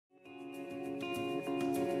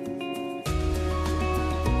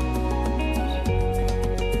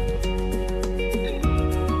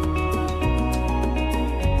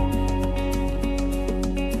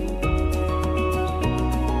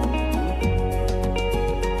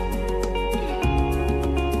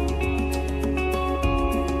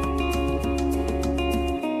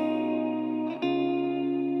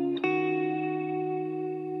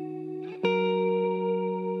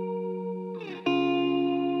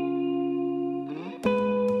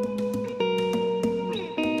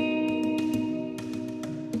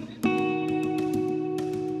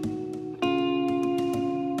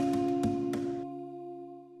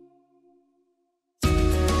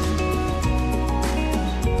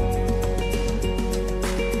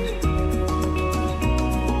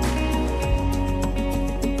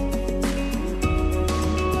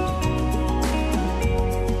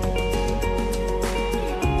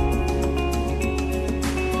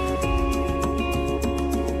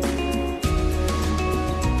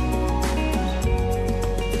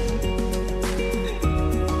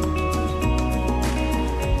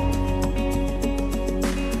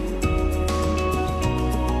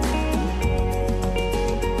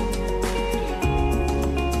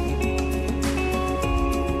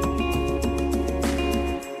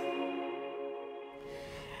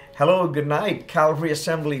Hello, good night, Calvary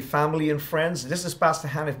Assembly family and friends. This is Pastor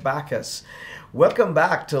Hanif Bacchus. Welcome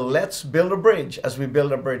back to Let's Build a Bridge as we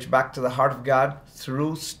build a bridge back to the heart of God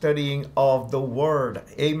through studying of the Word.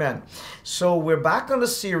 Amen. So we're back on the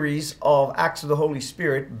series of Acts of the Holy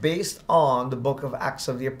Spirit based on the book of Acts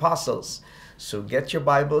of the Apostles. So get your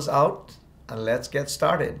Bibles out and let's get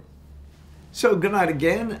started. So good night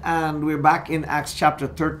again, and we're back in Acts chapter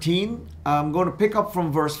 13. I'm going to pick up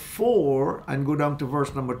from verse 4 and go down to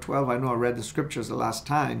verse number 12. I know I read the scriptures the last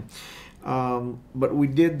time, but we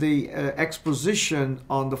did the exposition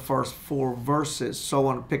on the first 4 verses. So I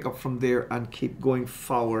want to pick up from there and keep going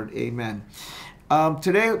forward. Amen.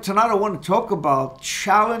 Tonight I want to talk about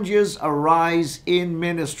challenges arise in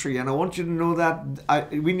ministry. And I want you to know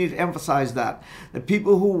that we need to emphasize that. The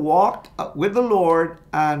people who walked with the Lord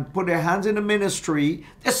and put their hands in the ministry,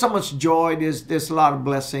 there's so much joy, there's a lot of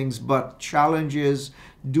blessings, but challenges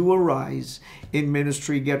do arise in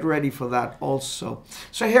ministry. Get ready for that also.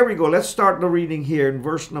 So here we go. Let's start the reading here in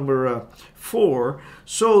verse number 4.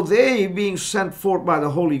 So they, being sent forth by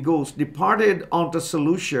the Holy Ghost, departed unto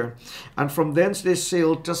Seleucia, and from thence they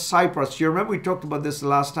sailed to Cyprus. You remember we talked about this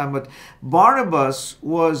last time, but Barnabas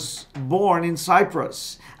was born in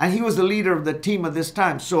Cyprus, and he was the leader of the team at this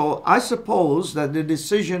time. So I suppose that the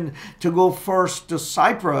decision to go first to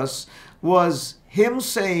Cyprus was him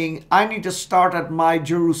saying, I need to start at my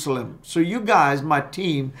Jerusalem. So you guys, my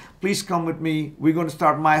team, please come with me. We're going to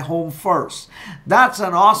start my home first. That's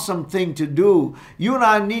an awesome thing to do. You and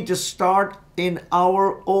I need to start in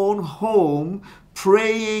our own home,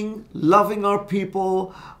 praying, loving our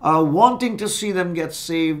people, wanting to see them get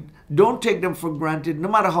saved. Don't take them for granted. No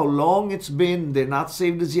matter how long it's been, they're not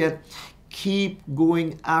saved as yet. Keep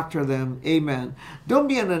going after them. Amen. Don't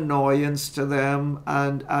be an annoyance to them,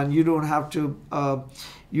 and you don't have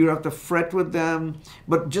to fret with them,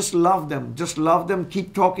 but just love them. Just love them.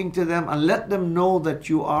 Keep talking to them and let them know that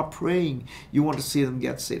you are praying. You want to see them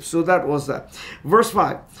get saved. So that was that. Verse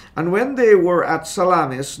 5. And when they were at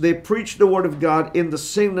Salamis, they preached the word of God in the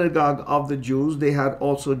synagogue of the Jews. They had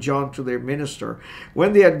also John to their minister.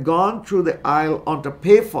 When they had gone through the isle unto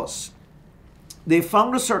Paphos, they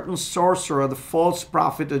found a certain sorcerer, the false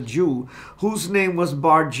prophet, a Jew, whose name was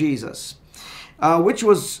Bar-Jesus, which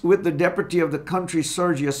was with the deputy of the country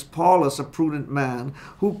Sergius Paulus, a prudent man,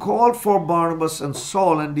 who called for Barnabas and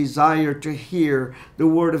Saul and desired to hear the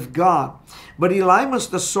word of God. But Elymas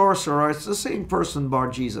the sorcerer, it's the same person,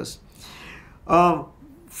 Bar-Jesus,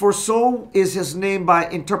 for so is his name by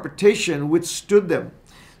interpretation, withstood them,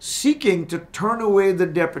 seeking to turn away the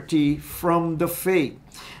deputy from the faith.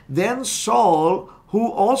 Then Saul,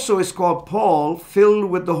 who also is called Paul, filled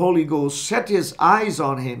with the Holy Ghost, set his eyes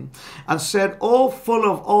on him and said, O full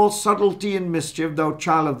of all subtlety and mischief, thou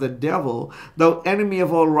child of the devil, thou enemy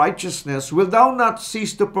of all righteousness, wilt thou not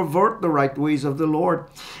cease to pervert the right ways of the Lord?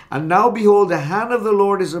 And now behold, the hand of the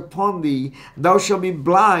Lord is upon thee. Thou shalt be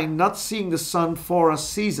blind, not seeing the sun for a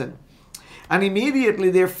season. And immediately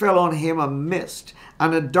there fell on him a mist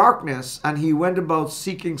and a darkness, and he went about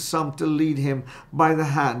seeking some to lead him by the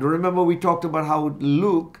hand. Remember, we talked about how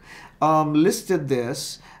Luke listed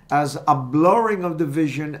this as a blurring of the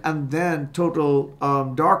vision and then total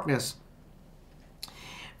darkness.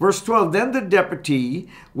 Verse 12, then the deputy,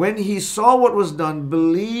 when he saw what was done,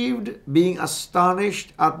 believed, being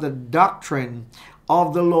astonished at the doctrine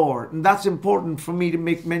of the Lord. And that's important for me to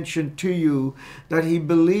make mention to you, that he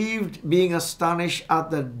believed, being astonished at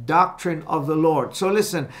the doctrine of the Lord. So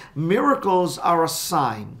listen, miracles are a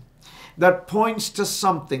sign that points to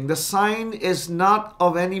something. The sign is not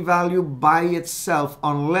of any value by itself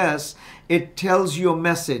unless it tells you a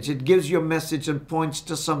message. It gives you a message and points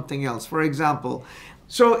to something else. For example,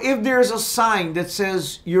 so if there's a sign that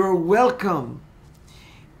says you're welcome,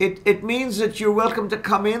 it means that you're welcome to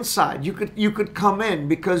come inside. You could come in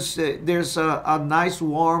because there's a nice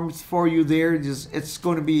warmth for you there. It's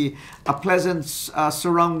going to be a pleasant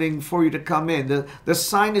surrounding for you to come in. The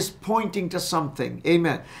sign is pointing to something.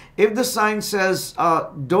 Amen. If the sign says,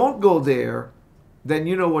 don't go there, then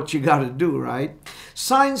you know what you got to do, right?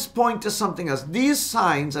 Signs point to something else. These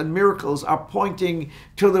signs and miracles are pointing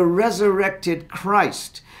to the resurrected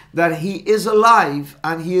Christ, that he is alive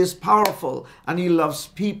and he is powerful and he loves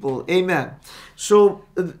people. Amen. So,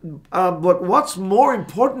 but what's more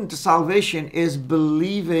important to salvation is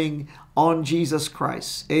believing on Jesus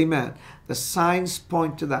Christ. Amen. The signs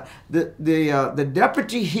point to that. The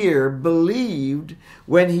deputy here believed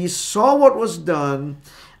when he saw what was done,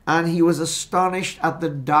 and he was astonished at the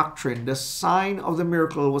doctrine. The sign of the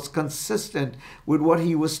miracle was consistent with what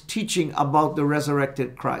he was teaching about the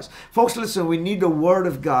resurrected Christ. Folks, listen, we need the Word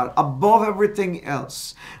of God above everything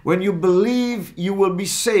else. When you believe, you will be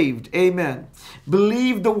saved. Amen.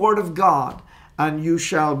 Believe the Word of God, and you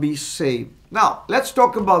shall be saved. Now, let's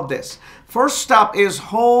talk about this. First stop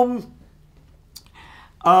is home.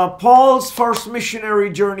 Paul's first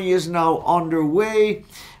missionary journey is now underway.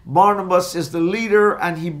 Barnabas is the leader,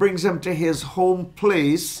 and he brings them to his home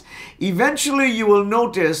place. Eventually, you will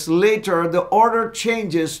notice later the order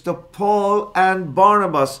changes to Paul and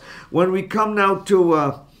Barnabas. When we come now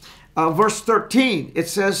to verse 13, it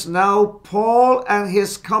says, "Now Paul and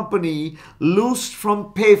his company loosed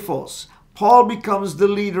from Paphos." Paul becomes the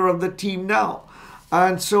leader of the team now.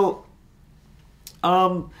 And so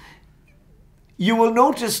you will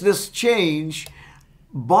notice this change.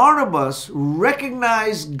 Barnabas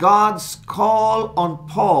recognized God's call on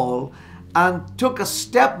Paul and took a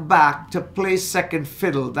step back to play second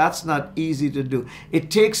fiddle. That's not easy to do.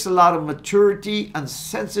 It takes a lot of maturity and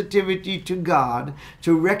sensitivity to God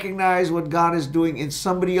to recognize what God is doing in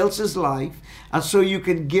somebody else's life, and so you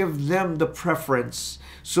can give them the preference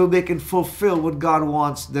so they can fulfill what God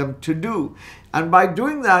wants them to do. And by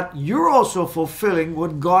doing that, you're also fulfilling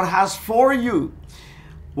what God has for you.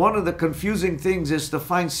 One of the confusing things is to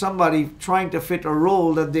find somebody trying to fit a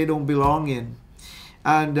role that they don't belong in.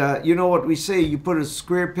 And you know what we say, you put a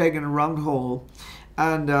square peg in a round hole,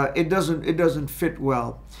 and it doesn't fit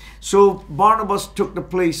well. So Barnabas took the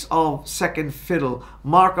place of second fiddle.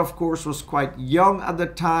 Mark, of course, was quite young at the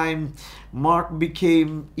time. Mark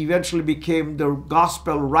eventually became the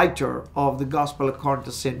gospel writer of the gospel according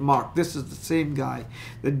to St. Mark. This is the same guy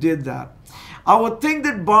that did that. I would think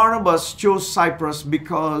that Barnabas chose Cyprus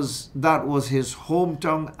because that was his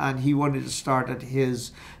hometown and he wanted to start at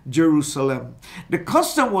his Jerusalem. The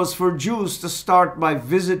custom was for Jews to start by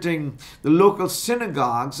visiting the local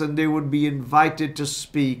synagogues, and they would be invited to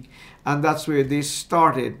speak, and that's where they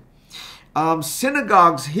started.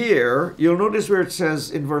 Synagogues here, you'll notice where it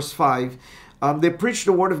says in verse 5, they preached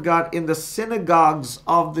the word of God in the synagogues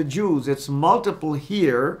of the Jews. It's multiple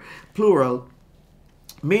here, plural,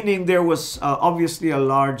 meaning there was obviously a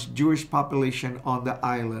large Jewish population on the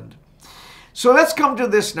island. So let's come to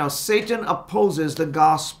this now. Satan opposes the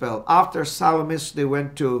gospel. After Salamis, they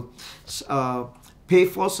went to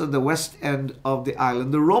Paphos at the west end of the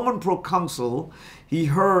island. The Roman proconsul, he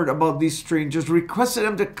heard about these strangers, requested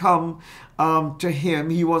them to come to him.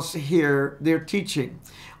 He wants to hear their teaching.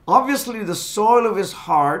 Obviously, the soil of his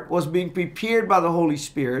heart was being prepared by the Holy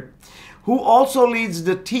Spirit, who also leads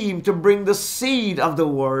the team to bring the seed of the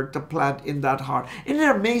word to plant in that heart. Isn't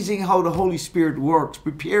it amazing how the Holy Spirit works,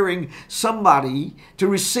 preparing somebody to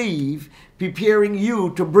receive, preparing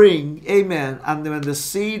you to bring, amen. And when the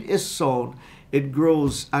seed is sown, it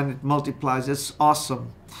grows and it multiplies. It's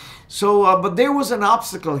awesome. So, but there was an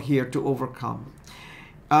obstacle here to overcome.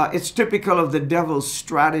 It's typical of the devil's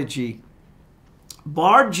strategy.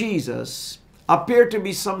 Bar Jesus appeared to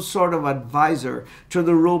be some sort of advisor to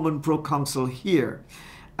the Roman proconsul here.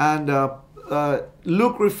 And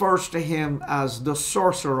Luke refers to him as the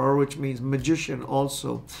sorcerer, which means magician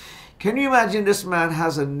also. Can you imagine this man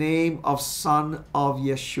has a name of son of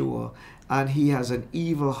Yeshua, and he has an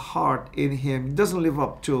evil heart in him. He doesn't live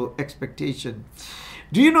up to expectation.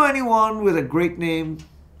 Do you know anyone with a great name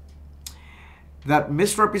that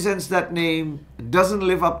misrepresents that name, doesn't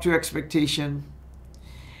live up to expectation?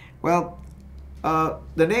 Well,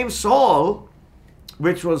 the name Saul,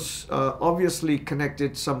 which was obviously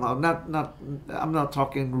connected somehow, I'm not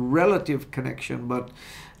talking relative connection, but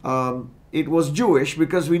it was Jewish,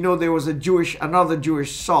 because we know there was another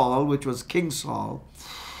Jewish Saul, which was King Saul.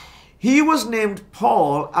 He was named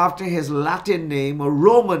Paul after his Latin name, a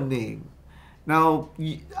Roman name. Now,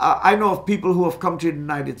 I know of people who have come to the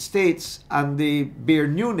United States and they bear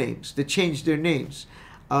new names. They change their names.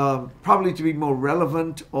 Probably to be more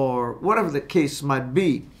relevant or whatever the case might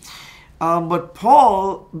be. But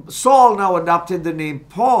Saul now adopted the name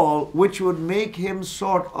Paul, which would make him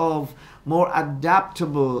sort of more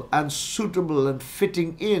adaptable and suitable and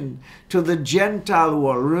fitting in to the Gentile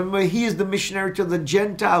world. Remember, he is the missionary to the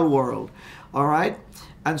Gentile world. All right?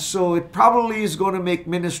 And so it probably is going to make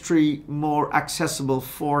ministry more accessible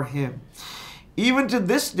for him. Even to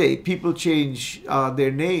this day, people change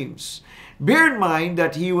their names. Bear in mind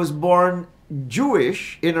that he was born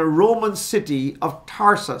Jewish in a Roman city of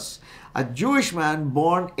Tarsus. A Jewish man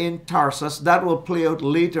born in Tarsus. That will play out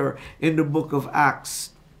later in the book of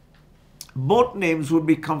Acts. Both names would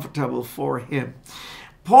be comfortable for him.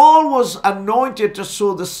 Paul was anointed to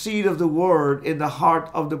sow the seed of the word in the heart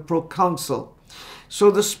of the proconsul. So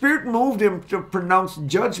the Spirit moved him to pronounce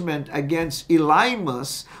judgment against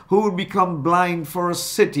Elymas, who would become blind for a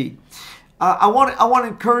city. I want to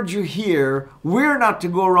encourage you here. We're not to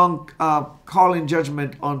go around calling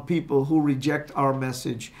judgment on people who reject our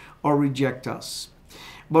message or reject us.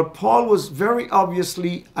 But Paul was very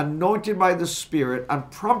obviously anointed by the Spirit and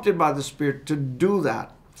prompted by the Spirit to do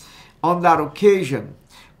that on that occasion.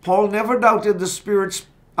 Paul never doubted the Spirit's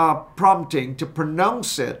prompting to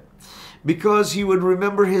pronounce it, because he would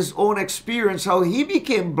remember his own experience, how he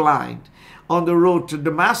became blind on the road to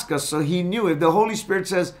Damascus. So he knew if the Holy Spirit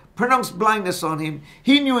says, pronounce blindness on him,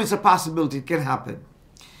 he knew it's a possibility it can happen.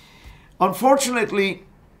 Unfortunately,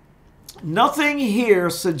 nothing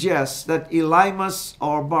here suggests that Elymas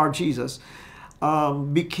or Bar Jesus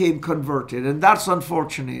became converted. And that's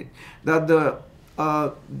unfortunate, that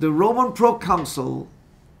the Roman proconsul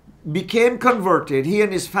became converted. He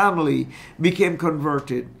and his family became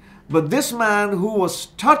converted. But this man who was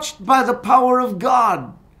touched by the power of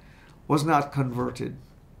God was not converted.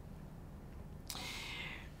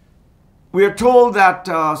 We are told that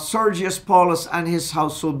Sergius Paulus and his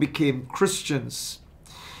household became Christians.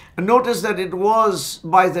 And notice that it was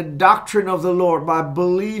by the doctrine of the Lord, by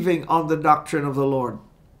believing on the doctrine of the Lord.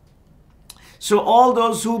 So all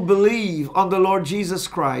those who believe on the Lord Jesus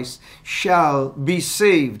Christ shall be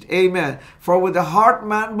saved. Amen. For with the heart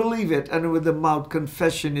man believeth, and with the mouth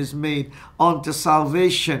confession is made unto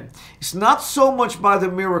salvation. It's not so much by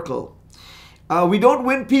the miracle. We don't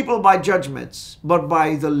win people by judgments, but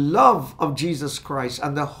by the love of Jesus Christ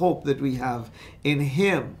and the hope that we have in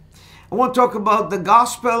Him. I want to talk about the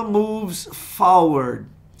gospel moves forward.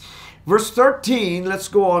 Verse 13, let's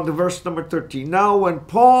go on to verse number 13. Now when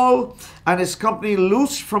Paul and his company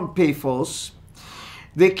loosed from Paphos,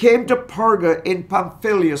 they came to Perga in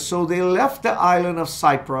Pamphylia. So they left the island of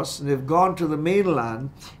Cyprus, and they've gone to the mainland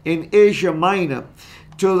in Asia Minor,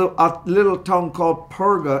 to a little town called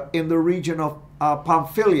Perga in the region of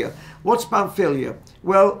Pamphylia. What's Pamphylia?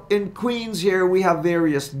 Well, in Queens here we have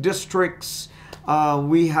various districts.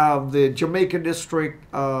 We have the Jamaica district,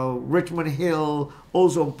 Richmond Hill,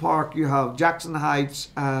 Ozone Park. You have Jackson Heights,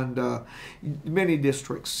 and many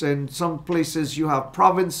districts. In some places you have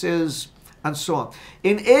provinces and so on.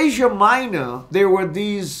 In Asia Minor, there were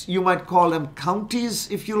these, you might call them counties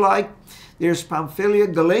if you like. There's Pamphylia.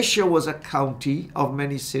 Galatia was a county of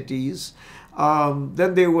many cities.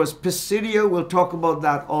 Then there was Pisidia. We'll talk about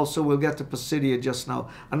that also. We'll get to Pisidia just now.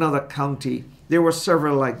 Another county. There were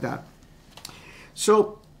several like that.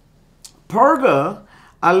 So Perga,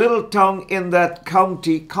 a little town in that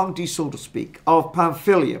county so to speak, of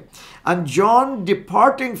Pamphylia. And John,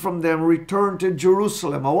 departing from them, returned to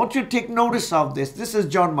Jerusalem. I want you to take notice of this. This is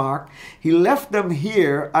John Mark. He left them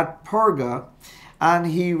here at Perga, and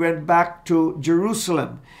he went back to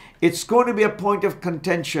Jerusalem. It's going to be a point of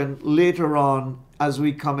contention later on as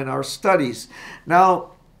we come in our studies.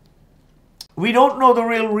 Now, we don't know the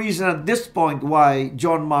real reason at this point why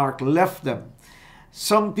John Mark left them.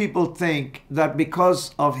 Some people think that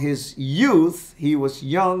because of his youth, he was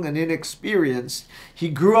young and inexperienced. He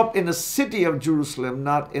grew up in a city of Jerusalem,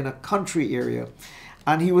 not in a country area.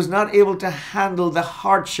 And he was not able to handle the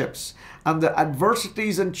hardships and the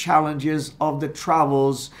adversities and challenges of the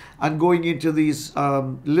travels and going into these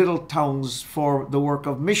little towns for the work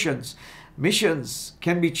of missions. Missions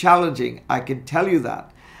can be challenging, I can tell you that.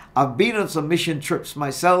 I've been on some mission trips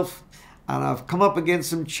myself, and I've come up against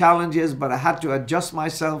some challenges, but I had to adjust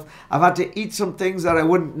myself. I've had to eat some things that I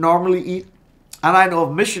wouldn't normally eat. And I know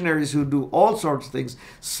of missionaries who do all sorts of things,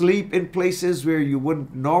 sleep in places where you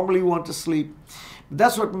wouldn't normally want to sleep.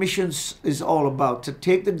 That's what missions is all about, to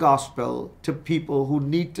take the gospel to people who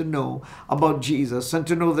need to know about Jesus and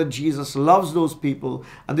to know that Jesus loves those people.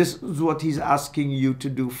 And this is what he's asking you to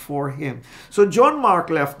do for him. So John Mark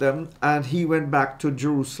left them and he went back to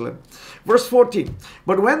Jerusalem. Verse 14,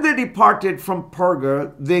 but when they departed from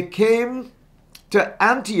Perga, they came to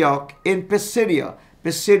Antioch in Pisidia.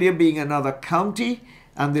 Pisidia being another county,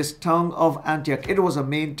 and this town of Antioch. It was a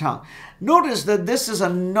main town. Notice that this is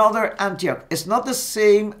another Antioch. It's not the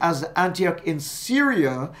same as Antioch in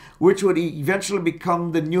Syria, which would eventually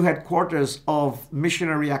become the new headquarters of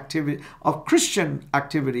missionary activity, of Christian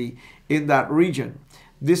activity in that region.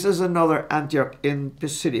 This is another Antioch in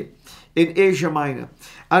Pisidia, in Asia Minor,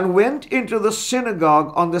 and went into the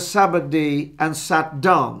synagogue on the Sabbath day and sat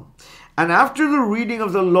down. And after the reading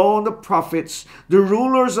of the law and the prophets, the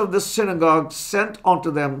rulers of the synagogue sent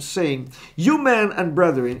unto them, saying, you men and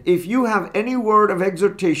brethren, if you have any word of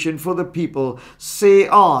exhortation for the people, say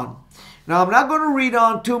on. Now, I'm not going to read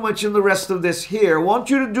on too much in the rest of this here. I want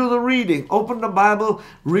you to do the reading. Open the Bible,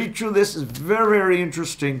 read through this. It's very, very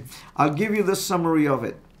interesting. I'll give you the summary of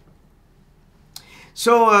it.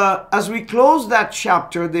 So, as we close that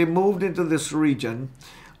chapter, they moved into this region.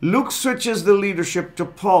 Luke switches the leadership to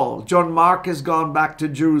Paul. John Mark has gone back to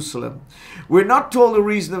Jerusalem. We're not told the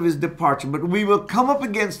reason of his departure, but we will come up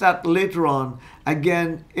against that later on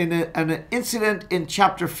again in an incident in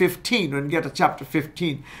chapter 15. When we get to chapter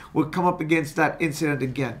 15, we'll come up against that incident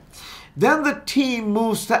again. Then the team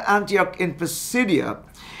moves to Antioch in Pisidia.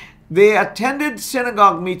 They attended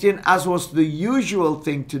synagogue meeting as was the usual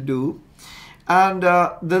thing to do. And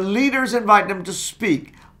the leaders invite them to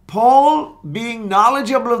speak. Paul, being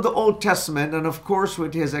knowledgeable of the Old Testament, and of course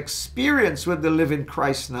with his experience with the living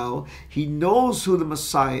Christ now, he knows who the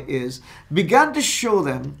Messiah is, began to show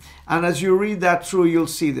them, and as you read that through, you'll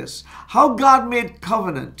see this, how God made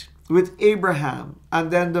covenant with Abraham,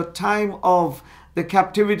 and then the time of the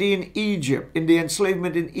captivity in Egypt, in the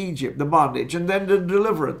enslavement in Egypt, the bondage, and then the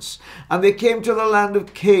deliverance. And they came to the land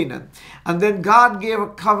of Canaan. And then God gave a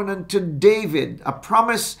covenant to David, a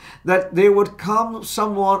promise that there would come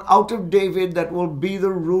someone out of David that will be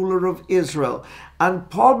the ruler of Israel. And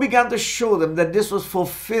Paul began to show them that this was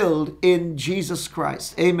fulfilled in Jesus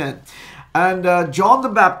Christ. Amen. And John the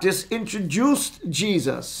Baptist introduced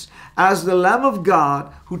Jesus as the Lamb of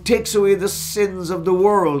God who takes away the sins of the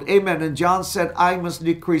world. Amen. And John said, I must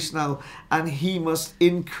decrease now and he must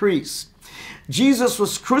increase. Jesus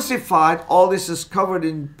was crucified. All this is covered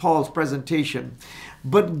in Paul's presentation.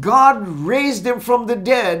 But God raised him from the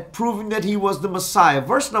dead, proving that he was the Messiah.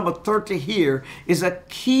 Verse number 30 here is a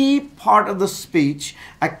key part of the speech,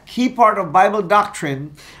 a key part of Bible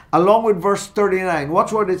doctrine, along with verse 39.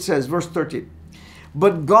 Watch what it says, verse 30.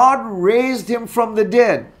 But God raised him from the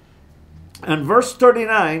dead. And verse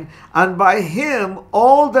 39, and by him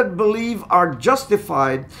all that believe are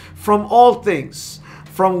justified from all things,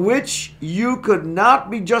 from which you could not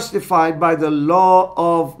be justified by the law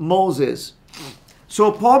of Moses.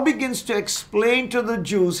 So Paul begins to explain to the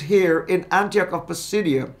Jews here in Antioch of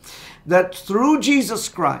Pisidia that through Jesus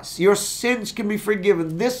Christ, your sins can be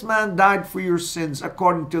forgiven. This man died for your sins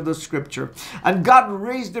according to the scripture. And God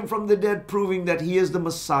raised him from the dead, proving that he is the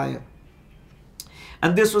Messiah.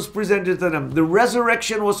 And this was presented to them. The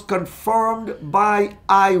resurrection was confirmed by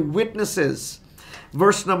eyewitnesses.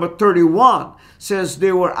 Verse number 31 says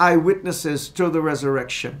they were eyewitnesses to the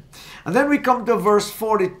resurrection. And then we come to verse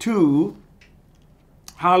 42.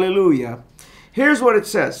 Hallelujah. Here's what it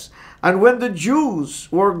says. And when the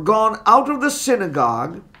Jews were gone out of the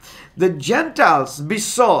synagogue, the Gentiles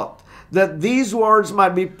besought that these words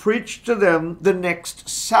might be preached to them the next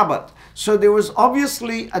Sabbath. So there was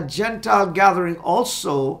obviously a Gentile gathering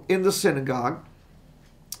also in the synagogue.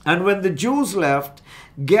 And when the Jews left,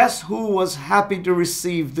 guess who was happy to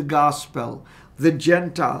receive the gospel? The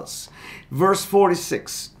Gentiles. Verse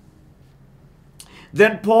 46.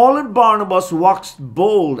 Then Paul and Barnabas waxed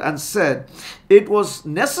bold and said, it was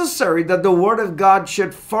necessary that the word of God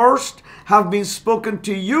should first have been spoken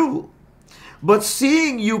to you. But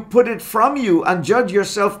seeing you put it from you and judge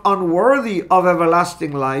yourself unworthy of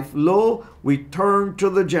everlasting life, lo, we turn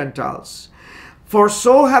to the Gentiles. For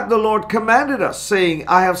so hath the Lord commanded us, saying,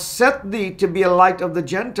 I have set thee to be a light of the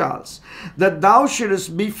Gentiles, that thou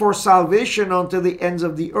shouldest be for salvation unto the ends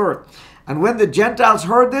of the earth. And when the Gentiles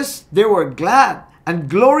heard this, they were glad and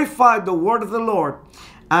glorified the word of the Lord.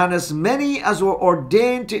 And as many as were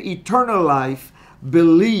ordained to eternal life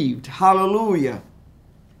believed. Hallelujah.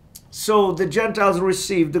 So the Gentiles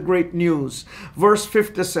received the great news. Verse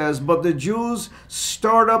 50 says, but the Jews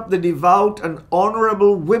stirred up the devout and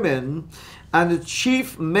honorable women and the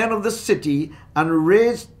chief men of the city and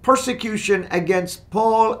raised persecution against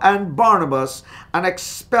Paul and Barnabas and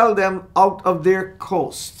expelled them out of their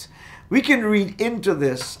coast. We can read into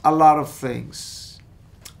this a lot of things.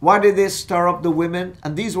 Why did they stir up the women?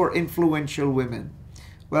 And these were influential women.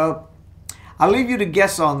 Well, I'll leave you to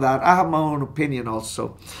guess on that. I have my own opinion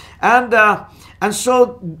also. And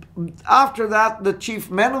so after that, the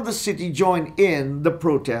chief men of the city joined in the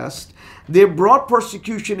protest. They brought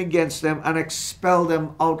persecution against them and expelled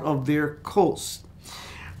them out of their coast.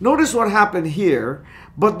 Notice what happened here.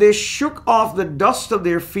 But they shook off the dust of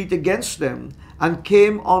their feet against them and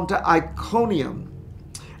came unto Iconium.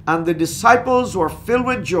 And the disciples were filled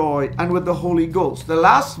with joy and with the Holy Ghost. The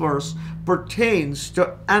last verse pertains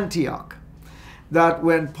to Antioch. That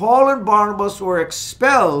when Paul and Barnabas were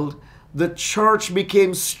expelled, the church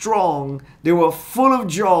became strong. They were full of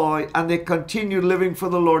joy and they continued living for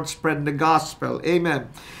the Lord, spreading the gospel. Amen.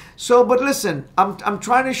 So, but listen, I'm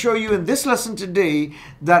trying to show you in this lesson today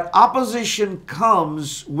that opposition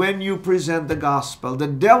comes when you present the gospel. The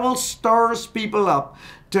devil stirs people up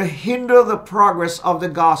to hinder the progress of the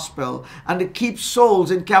gospel and to keep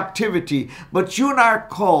souls in captivity. But you and I are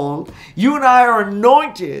called, you and I are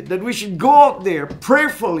anointed, that we should go out there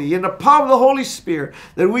prayerfully in the power of the Holy Spirit,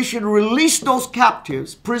 that we should release those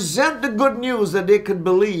captives, present the good news that they could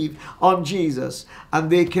believe on Jesus and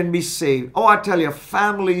they can be saved. Oh, I tell you,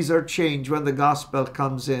 families are changed when the gospel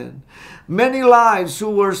comes in. Many lives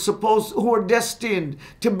who were destined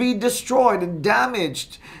to be destroyed and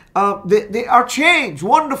damaged, they are changed,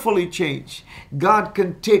 wonderfully changed. God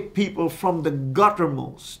can take people from the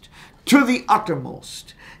guttermost to the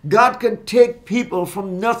uttermost. God can take people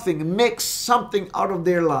from nothing and make something out of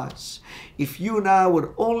their lives. If you and I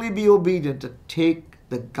would only be obedient to take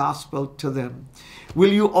the gospel to them.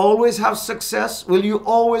 Will you always have success? Will you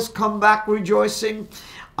always come back rejoicing?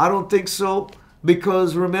 I don't think so.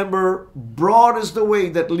 Because remember, broad is the way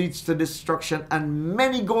that leads to destruction, and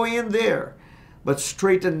many go in there. But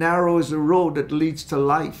straight and narrow is the road that leads to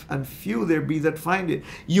life, and few there be that find it.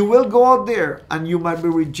 You will go out there, and you might be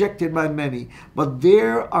rejected by many. But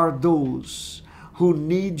there are those who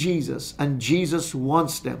need Jesus, and Jesus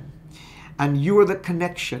wants them. And you are the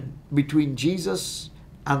connection between Jesus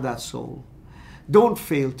and that soul. Don't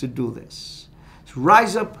fail to do this.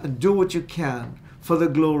 Rise up and do what you can for the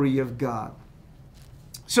glory of God.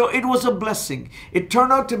 So it was a blessing. It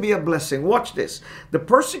turned out to be a blessing. Watch this. The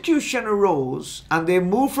persecution arose and they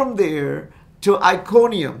moved from there to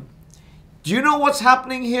Iconium. Do you know what's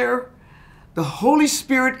happening here? The Holy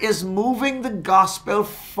Spirit is moving the gospel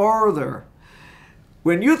further.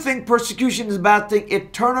 When you think persecution is a bad thing,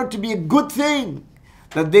 it turned out to be a good thing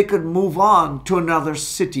that they could move on to another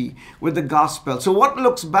city with the gospel. So what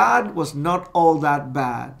looks bad was not all that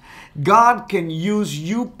bad. God can use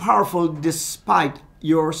you powerful despite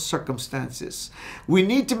your circumstances. We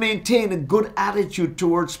need to maintain a good attitude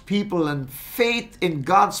towards people and faith in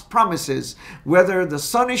God's promises, whether the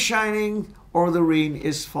sun is shining or the rain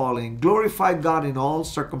is falling. Glorify God in all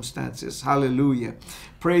circumstances. Hallelujah.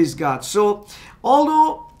 Praise God. So,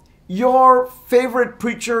 although your favorite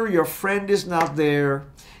preacher, your friend is not there,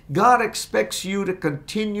 God expects you to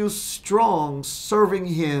continue strong serving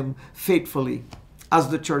Him faithfully as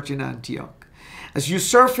the church in Antioch. As you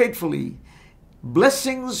serve faithfully,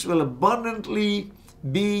 blessings will abundantly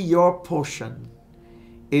be your portion.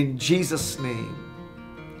 In Jesus' name,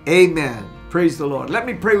 amen. Praise the Lord. Let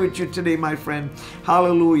me pray with you today, my friend.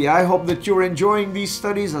 Hallelujah. I hope that you're enjoying these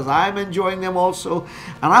studies as I'm enjoying them also.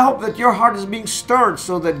 And I hope that your heart is being stirred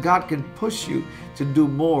so that God can push you to do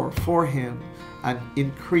more for Him and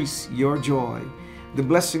increase your joy, the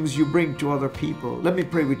blessings you bring to other people. Let me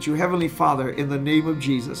pray with you. Heavenly Father, in the name of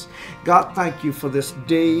Jesus, God, thank you for this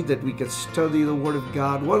day that we can study the Word of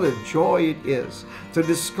God. What a joy it is to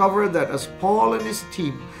discover that as Paul and his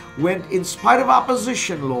team went in spite of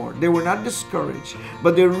opposition, Lord, they were not discouraged,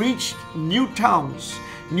 but they reached new towns,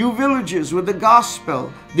 new villages with the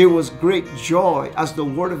gospel. There was great joy as the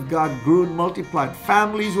Word of God grew and multiplied.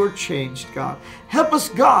 Families were changed, God. Help us,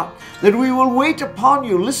 God, that we will wait upon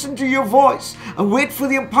you, listen to your voice, and wait for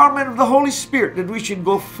the empowerment of the Holy Spirit, that we should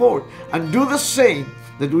go forth and do the same,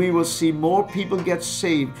 that we will see more people get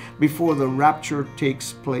saved before the rapture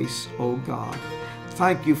takes place, oh God.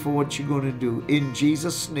 Thank you for what you're going to do. In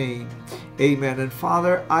Jesus' name, amen. And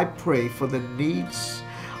Father, I pray for the needs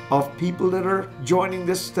of people that are joining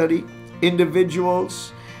this study,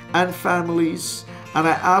 individuals and families. And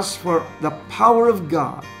I ask for the power of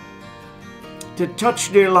God to touch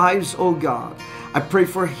their lives, oh God. I pray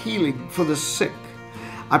for healing for the sick.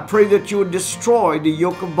 I pray that you would destroy the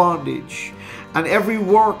yoke of bondage and every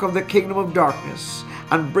work of the kingdom of darkness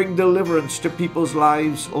and bring deliverance to people's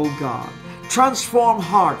lives, oh God. Transform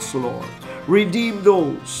hearts, Lord. Redeem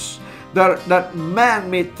those that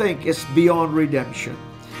man may think is beyond redemption.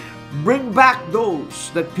 Bring back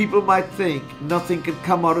those that people might think nothing can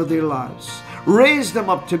come out of their lives. Raise them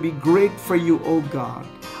up to be great for you, oh God.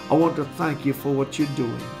 I want to thank you for what you're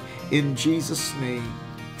doing. In Jesus' name,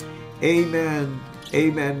 amen.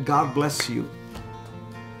 Amen. God bless you.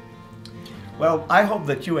 Well, I hope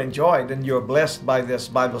that you enjoyed and you're blessed by this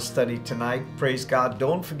Bible study tonight. Praise God.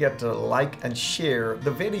 Don't forget to like and share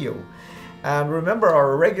the video. And remember,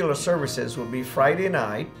 our regular services will be Friday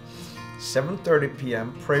night, 7:30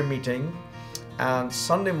 p.m. prayer meeting, and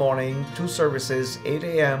Sunday morning, 2 services, 8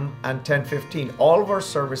 a.m. and 10:15. All of our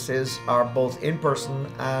services are both in person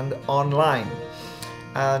and online.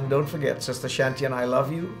 And don't forget, Sister Shanti and I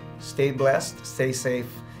love you. Stay blessed. Stay safe.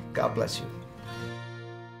 God bless you.